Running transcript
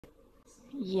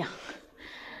Yeah.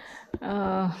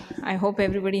 I hope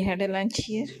everybody had a lunch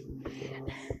here.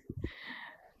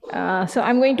 So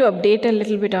I'm going to update a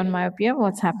little bit on myopia,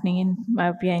 what's happening in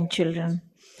myopia in children.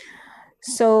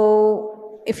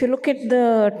 So if you look at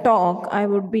the talk, I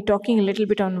would be talking a little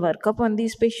bit on workup on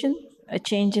these patients, a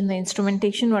change in the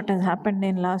instrumentation, what has happened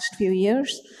in last few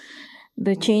years,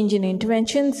 the change in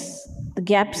interventions, the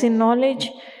gaps in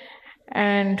knowledge,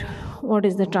 and what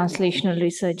is the translational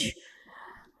research.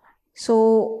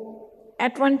 So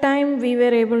at one time we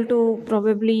were able to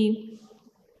probably,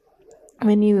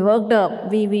 when you worked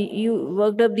up, you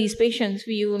worked up these patients,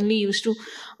 we only used to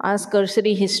ask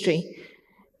cursory history.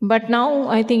 But now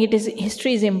I think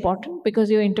history is important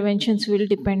because your interventions will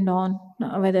depend on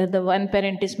whether the one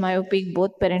parent is myopic,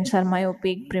 both parents are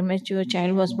myopic, premature,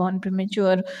 child was born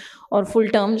premature, or full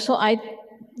term. So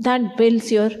that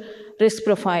builds your risk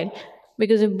profile,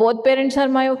 because if both parents are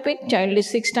myopic, child is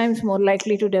 6 times more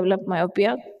likely to develop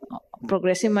myopia,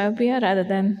 progressive myopia, rather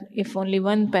than if only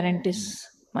one parent is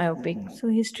myopic. So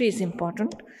history is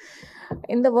important.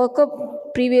 In the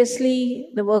workup,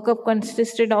 previously, the workup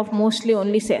consisted of mostly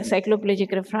only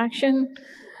cycloplegic refraction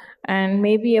and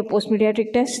maybe a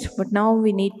postmediatric test, but now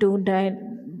we need to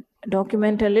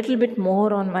document a little bit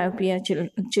more on myopia,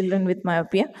 children with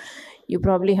myopia. You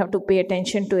probably have to pay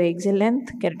attention to axial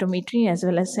length, keratometry, as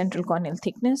well as central corneal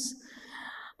thickness.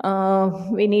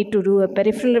 We need to do a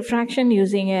peripheral refraction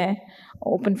using a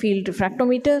open field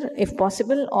refractometer if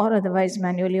possible, or otherwise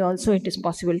manually also it is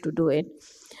possible to do it.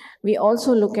 We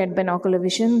also look at binocular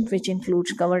vision, which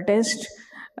includes cover test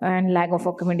and lag of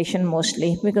accommodation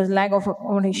mostly, because lag of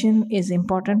accommodation is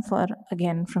important for,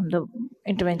 again, from the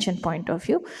intervention point of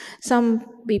view. Some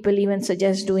people even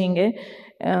suggest doing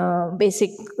a basic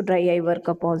dry eye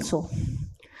workup also.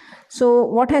 So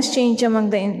what has changed among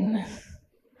the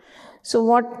so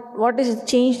what is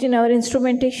changed in our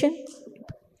instrumentation?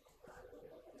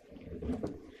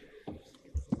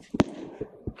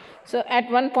 So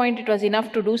at one point it was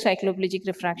enough to do cycloplegic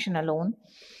refraction alone,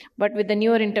 but with the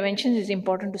newer interventions it's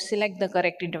important to select the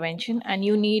correct intervention, and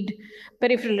you need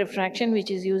peripheral refraction, which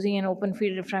is using an open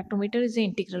field refractometer, is the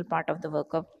integral part of the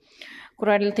workup.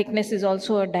 Choroidal thickness is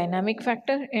also a dynamic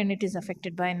factor and it is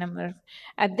affected by a number.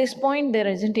 At this point, there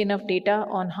isn't enough data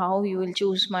on how you will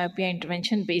choose myopia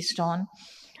intervention based on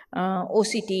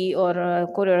OCT or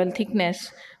choroidal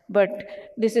thickness. But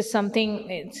this is something,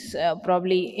 it's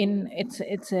probably in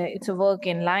it's a work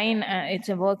in line, it's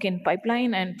a work in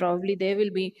pipeline, and probably there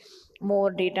will be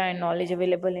more data and knowledge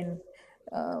available in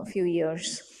a few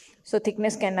years. So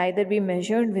thickness can either be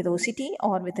measured with OCT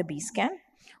or with a B scan.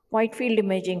 Wide field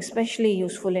imaging, especially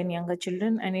useful in younger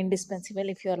children and indispensable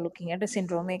if you are looking at a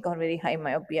syndromic or very high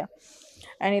myopia.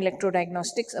 And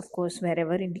electrodiagnostics, of course,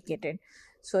 wherever indicated.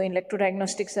 So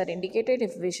electrodiagnostics are indicated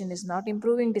if vision is not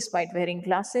improving despite wearing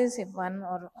glasses, if one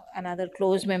or another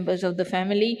close members of the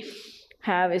family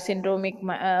have a syndromic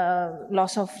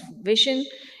loss of vision,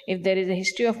 if there is a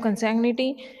history of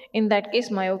consanguinity, in that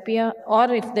case myopia,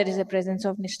 or if there is a presence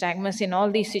of nystagmus. In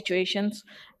all these situations,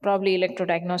 probably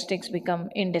electrodiagnostics become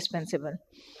indispensable.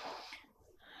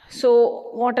 So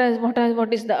what is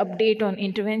the update on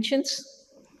interventions?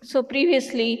 So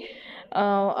previously,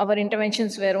 our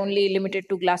interventions were only limited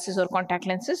to glasses or contact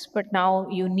lenses, but now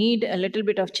you need a little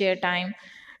bit of chair time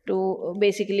to,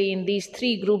 basically, in these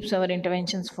three groups our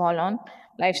interventions fall on: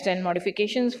 lifestyle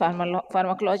modifications,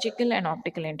 pharmacological, and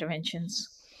optical interventions.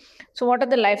 So what are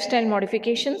the lifestyle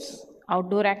modifications?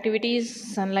 Outdoor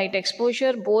activities, sunlight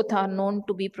exposure, both are known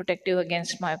to be protective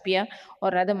against myopia,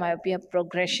 or rather myopia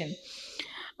progression.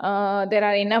 There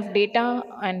are enough data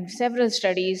and several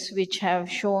studies which have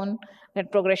shown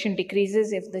that progression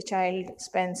decreases if the child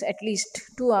spends at least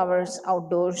 2 hours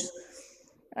outdoors.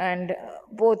 And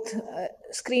both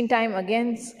screen time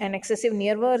again and excessive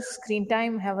near work screen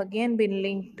time have again been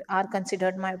linked, are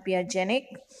considered myopiagenic,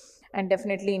 and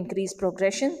definitely increase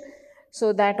progression.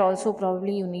 So that also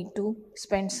probably you need to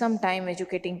spend some time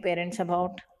educating parents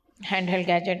about handheld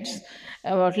gadgets,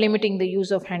 about limiting the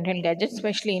use of handheld gadgets,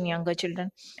 especially in younger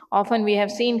children. Often we have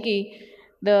seen ki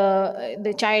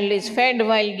the child is fed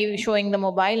while showing the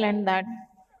mobile, and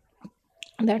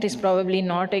that is probably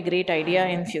not a great idea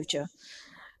in future.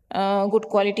 Good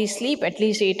quality sleep, at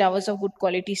least 8 hours of good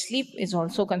quality sleep is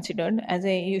also considered as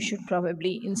a, you should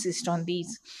probably insist on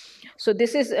these. So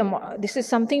this is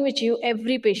something which you,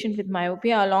 every patient with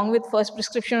myopia, along with first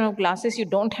prescription of glasses, you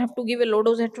don't have to give a low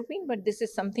dose atropine, but this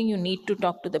is something you need to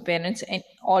talk to the parents and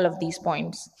all of these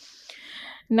points.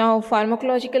 Now,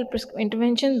 pharmacological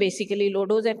intervention, basically low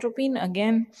dose atropine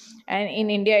again, and in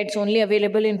India it's only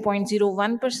available in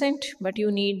 0.01%, but you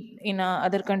need, in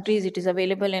other countries it is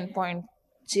available in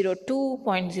 0.02,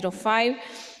 0.05,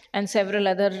 and several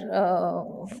other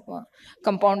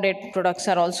compounded products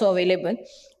are also available.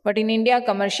 But in India,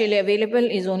 commercially available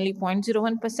is only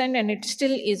 0.01%, and it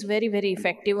still is very, very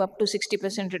effective, up to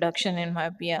 60% reduction in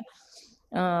myopia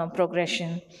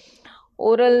progression.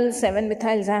 Oral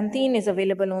 7-methylxanthine is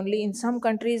available only in some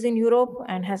countries in Europe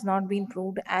and has not been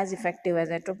proved as effective as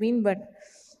atropine, but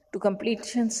to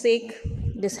completion's sake,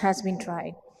 this has been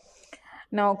tried.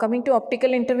 Now, coming to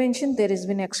optical intervention, there has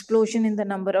been explosion in the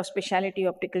number of specialty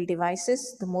optical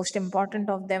devices. The most important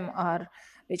of them are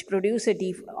which produce a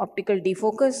optical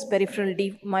defocus, peripheral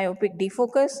myopic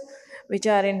defocus, which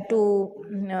are into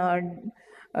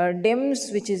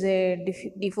DIMS, which is a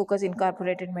defocus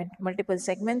incorporated multiple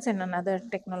segments, and another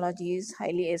technology is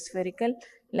highly aspherical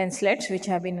lenslets, which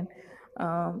have been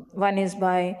one is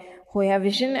by Hoya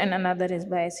Vision and another is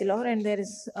by Essilor, and there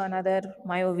is another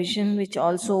MyoVision which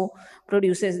also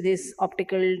produces this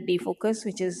optical defocus,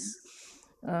 which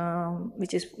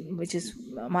is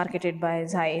marketed by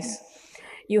Zeiss.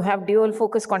 You have dual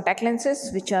focus contact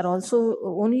lenses, which are also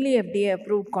only FDA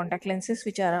approved contact lenses,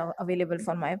 which are available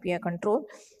for myopia control,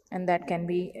 and that can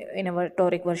be in a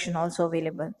toric version also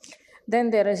available. Then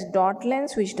there is dot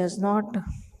lens, which does not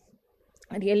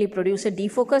really produce a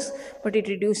defocus, but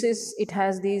it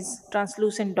has these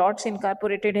translucent dots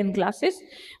incorporated in glasses,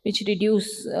 which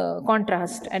reduce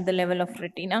contrast at the level of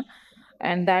retina,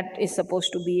 and that is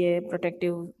supposed to be a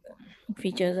protective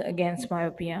feature against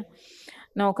myopia.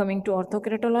 Now coming to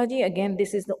orthokeratology, again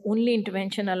this is the only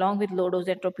intervention along with low dose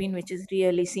atropine which is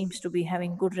really seems to be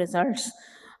having good results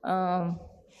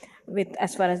with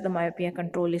as far as the myopia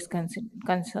control is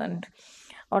concerned.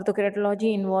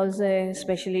 Orthokeratology involves a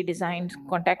specially designed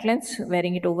contact lens,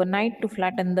 wearing it overnight to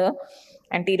flatten the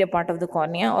anterior part of the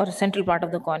cornea or central part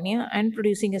of the cornea, and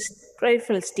producing a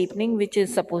peripheral steepening, which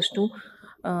is supposed to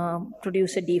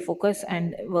produce a defocus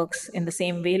and works in the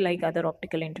same way like other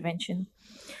optical intervention.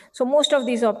 So most of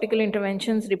these optical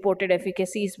interventions reported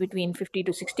efficacy is between 50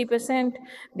 to 60%.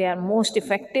 They are most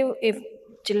effective if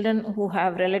children who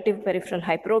have relative peripheral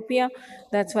hyperopia.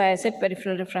 That's why I said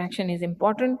peripheral refraction is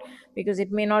important, because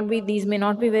these may not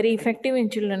be very effective in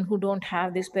children who don't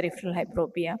have this peripheral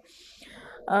hyperopia.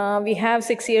 We have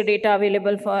 6-year data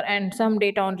available and some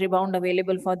data on rebound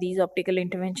available for these optical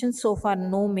interventions. So far,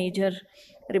 no major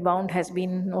rebound has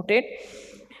been noted.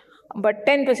 But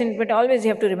 10%, but always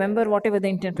you have to remember, whatever the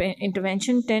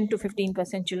intervention, 10 to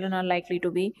 15% children are likely to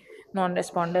be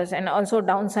non-responders. And also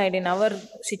downside in our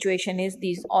situation is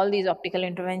all these optical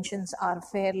interventions are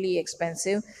fairly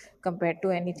expensive compared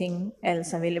to anything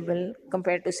else available,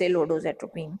 compared to say low dose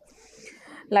atropine.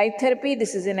 Light therapy,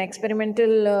 this is an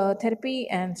experimental therapy,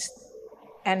 and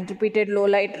repeated low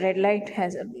level red light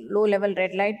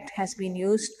has been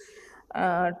used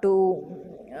to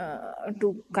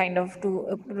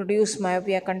produce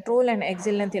myopia control, and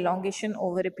axial length elongation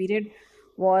over a period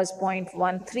was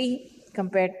 0.13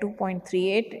 compared to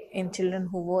 0.38 in children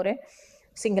who wore a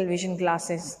single vision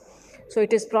glasses. So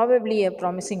it is probably a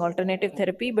promising alternative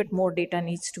therapy, but more data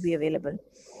needs to be available.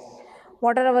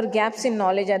 What are our gaps in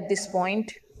knowledge at this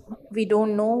point? We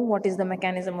don't know what is the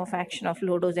mechanism of action of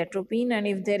low dose atropine, and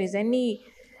if there is any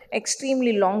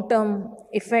extremely long-term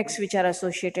effects which are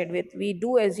associated with. We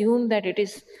do assume that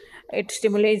it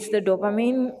stimulates the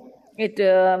dopamine,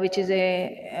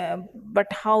 but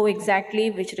how exactly,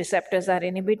 which receptors are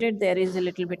inhibited, there is a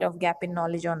little bit of gap in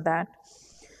knowledge on that.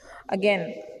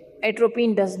 Again,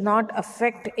 atropine does not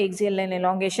affect axial length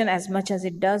elongation as much as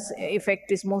it does.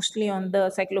 Effect is mostly on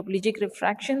the cycloplegic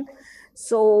refraction.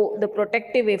 So the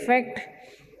protective effect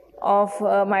of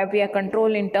myopia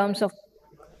control in terms of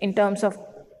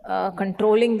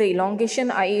controlling the elongation,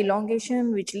 eye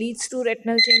elongation, which leads to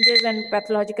retinal changes and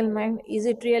pathological mind, is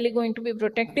it really going to be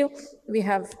protective? We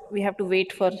have to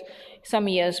wait for some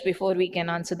years before we can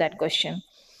answer that question.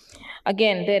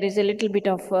 Again, there is a little bit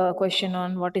of question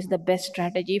on what is the best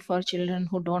strategy for children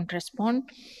who don't respond.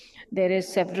 There is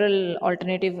several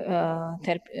alternative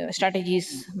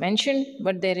strategies mentioned,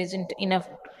 but there isn't enough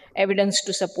evidence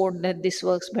to support that this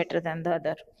works better than the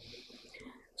other.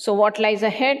 So what lies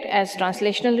ahead as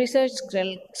translational research,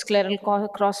 scleral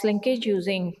cross-linkage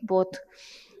using both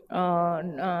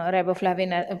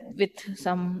riboflavin with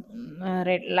some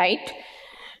red light,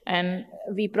 and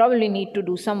we probably need to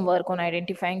do some work on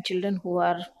identifying children who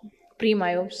are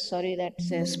pre-myopes, sorry,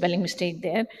 that's a spelling mistake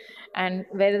there, and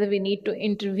whether we need to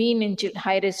intervene in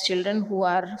high-risk children who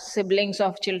are siblings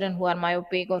of children who are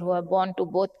myopic or who are born to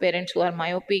both parents who are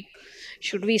myopic.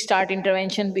 Should we start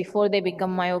intervention before they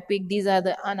become myopic? These are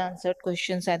the unanswered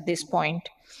questions at this point.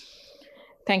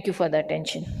 Thank you for the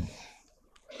attention.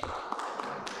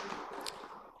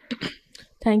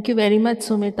 Thank you very much,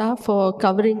 Sumita, for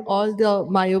covering all the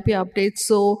myopia updates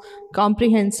so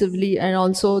comprehensively, and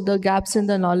also the gaps in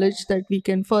the knowledge that we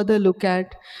can further look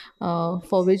at,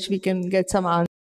 for which we can get some answers.